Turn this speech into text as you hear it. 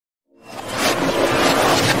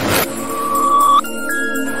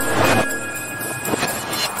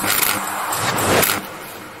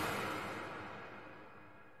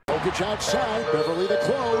pitch outside. Beverly the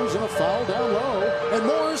close and a foul down low. And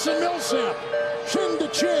Morris and Millsap, chin to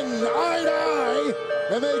chin, eye to eye,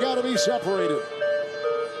 and they got to be separated.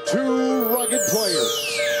 Two rugged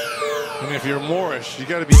players. And if you're Morris, you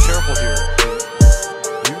got to be careful here.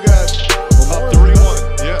 You've got about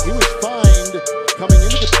 3-1. Yeah. He was fined coming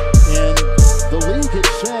into and the league had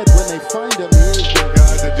said when they find him, he is the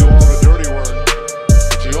guys that do all the dirty work.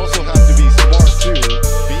 But you also have to be smart too.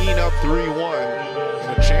 Being up 3-1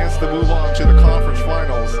 and a chance to move on to the conference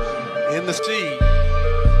finals in the sea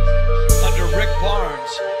under Rick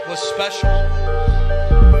Barnes was special.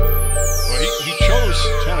 Well, he chose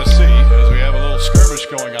Tennessee as we have a little skirmish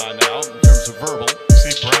going on now in terms of verbal.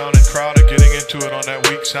 See Brown and Crowder getting into it on that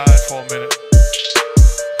weak side for a minute.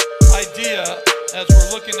 Idea as we're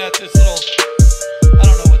looking at this little, I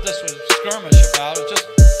don't know what this was skirmish about. It's just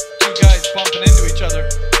two guys bumping into each other.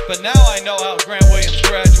 But now I know how Grant Williams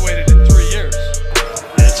graduated in 3 years.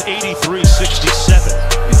 And it's 83-67.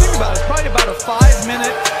 You think about it, it's probably about a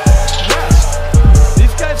 5-minute rest.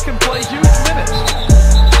 These guys can play huge minutes.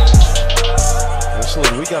 Listen,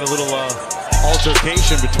 we got a little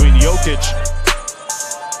altercation between Jokic.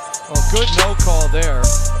 Oh, good no call there.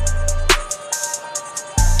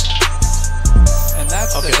 And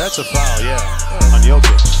that's okay. That's a foul, yeah, on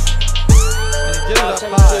Jokic. And he did it up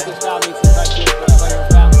high.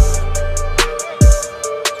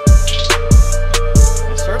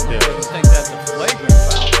 I certainly wouldn't think that's a flagrant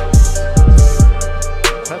foul.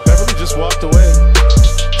 Pat Beverly just walked away.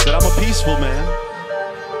 Said, "I'm a peaceful man."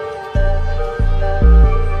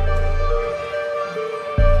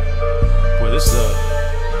 Boy, this is a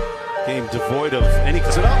game devoid of any. It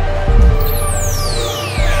up.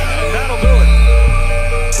 And that'll do it.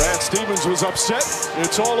 Brad Stevens was upset.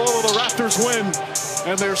 It's all over. The Raptors win,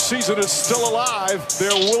 and their season is still alive.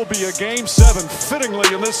 There will be a Game 7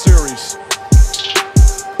 fittingly in this series.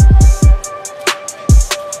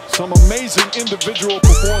 Some amazing individual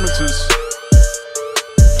performances.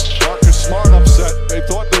 Marcus Smart upset. They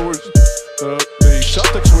thought there was the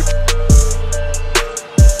Celtics would.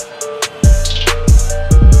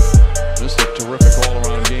 This is a terrific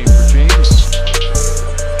all-around game for James.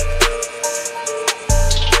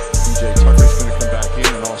 PJ Tucker's going to come back in,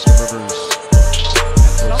 and Austin Rivers.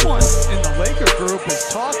 Someone in the Laker group is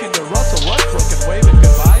talking to Russell Westbrook and waving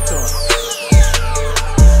goodbye to him.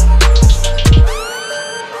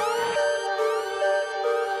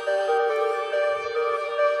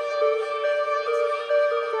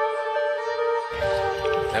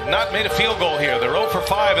 Have not made a field goal here. They're 0 for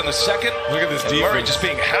 5 in the second. Look at this defense. Murray just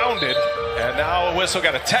being hounded. And now a whistle,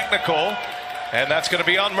 got a technical. And that's going to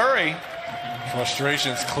be on Murray.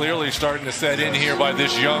 Frustration's clearly starting to set in here by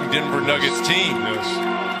this young Denver Nuggets team. Yes.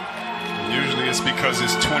 Usually it's because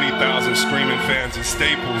it's 20,000 screaming fans at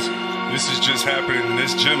Staples. This is just happening in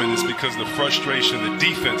this gym, and it's because of the frustration, the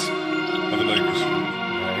defense of the Lakers.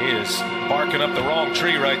 He is barking up the wrong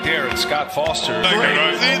tree right there, and Scott Foster.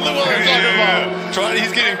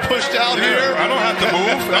 He's getting pushed out here. I don't have to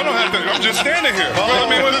move. I'm just standing here. Oh, I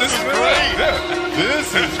mean, this is great. This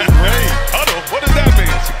is great. Huddle. What does that mean?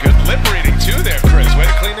 It's a good lip reading too there, Chris. Way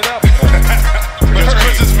to clean it up. Because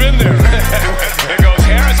Chris has been there. There goes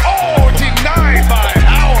Harris. Oh, denied by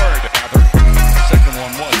Howard. Second one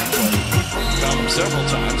wasn't, but found him several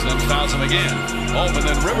times, then fouls him again. Oh, but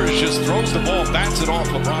then Rivers just throws the ball, bats it off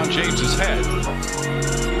LeBron James's head.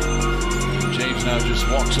 James now just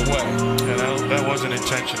walks away. Yeah, that wasn't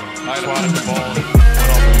intentional. I swatted the ball and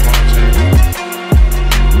went off LeBron's head.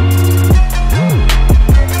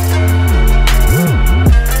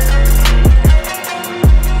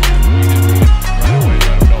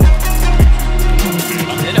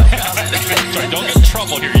 Sorry, don't get in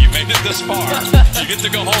trouble here. You made it this far. You get to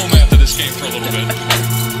go home after this game for a little bit.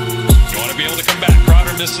 You want to be able to come back.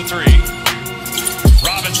 Crowder missed the 3.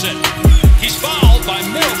 Robinson. He's fouled by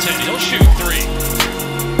Middleton. He'll shoot 3.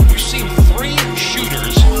 We've seen 3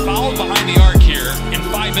 shooters fouled behind the arc here in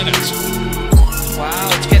 5 minutes.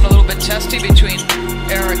 Wow, it's getting a little bit testy between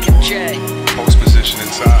Eric and Jay. Post position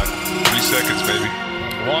inside. 3 seconds, baby.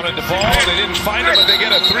 Wanted the ball. They didn't find it, but they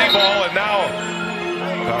get a 3 ball, and now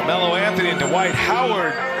Carmelo Anthony and Dwight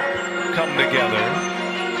Howard come together.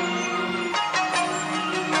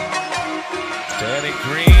 Danny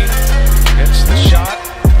Green hits the shot,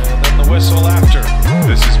 and then the whistle after.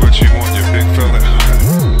 This is what you want your big fella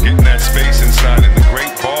getting that space inside, and the great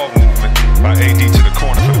ball movement by AD to the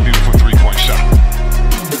corner for the beautiful 3-point shot.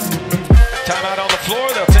 Timeout on the floor.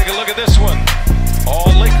 They'll take a look at this one. All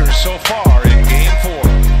Lakers so far in Game 4.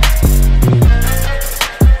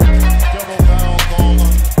 double foul call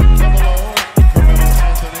on Carmelo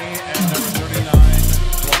Anthony, and number 39,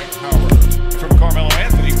 Dwight Howard. From Carmelo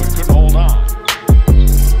Anthony, but couldn't hold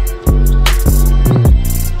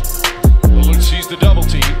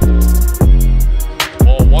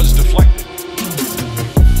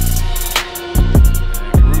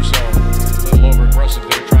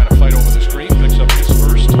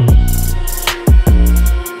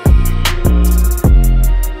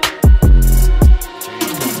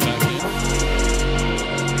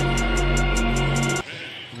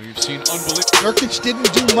Nurkic didn't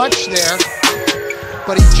do much there,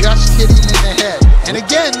 but he just hit him in the head. And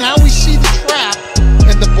again, now we see the trap,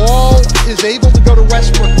 and the ball is able to go to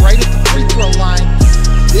Westbrook right at the free throw line.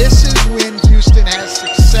 This is when Houston has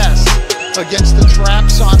success against the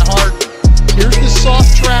traps on Harden. Here's the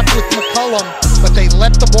soft trap with McCollum, but they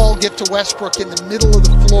let the ball get to Westbrook in the middle of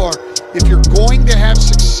the floor. If you're going to have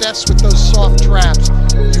success with those soft traps,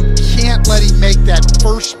 you can't let him make that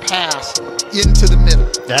first pass into the middle.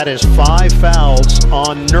 That is 5 fouls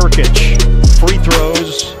on Nurkic. Free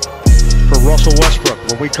throws for Russell Westbrook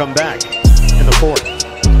when we come back in the fourth.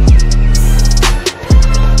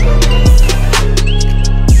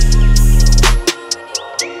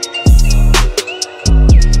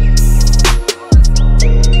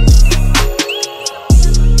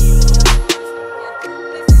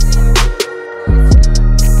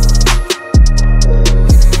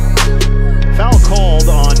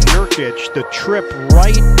 The trip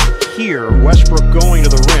right here, Westbrook going to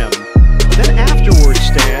the rim. Then afterwards,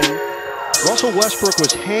 Stan, Russell Westbrook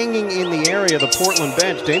was hanging in the area of the Portland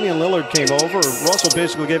bench. Damian Lillard came over. Russell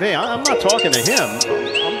basically gave, hey, I'm not talking to him.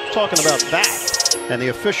 I'm talking about that. And the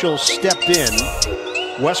officials stepped in.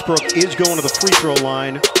 Westbrook is going to the free throw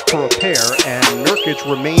line for a pair, and Nurkic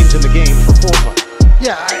remains in the game for Portland.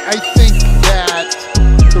 Yeah, I think that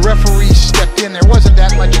the referees stepped in. There wasn't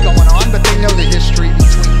that much going on, but they know the history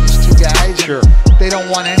between these two guys. Sure. They don't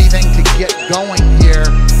want anything to get going here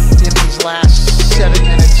in these last 7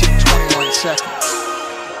 minutes and 21 seconds.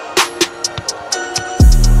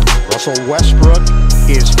 Russell Westbrook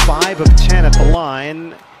is 5 of 10 at the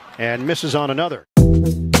line and misses on another.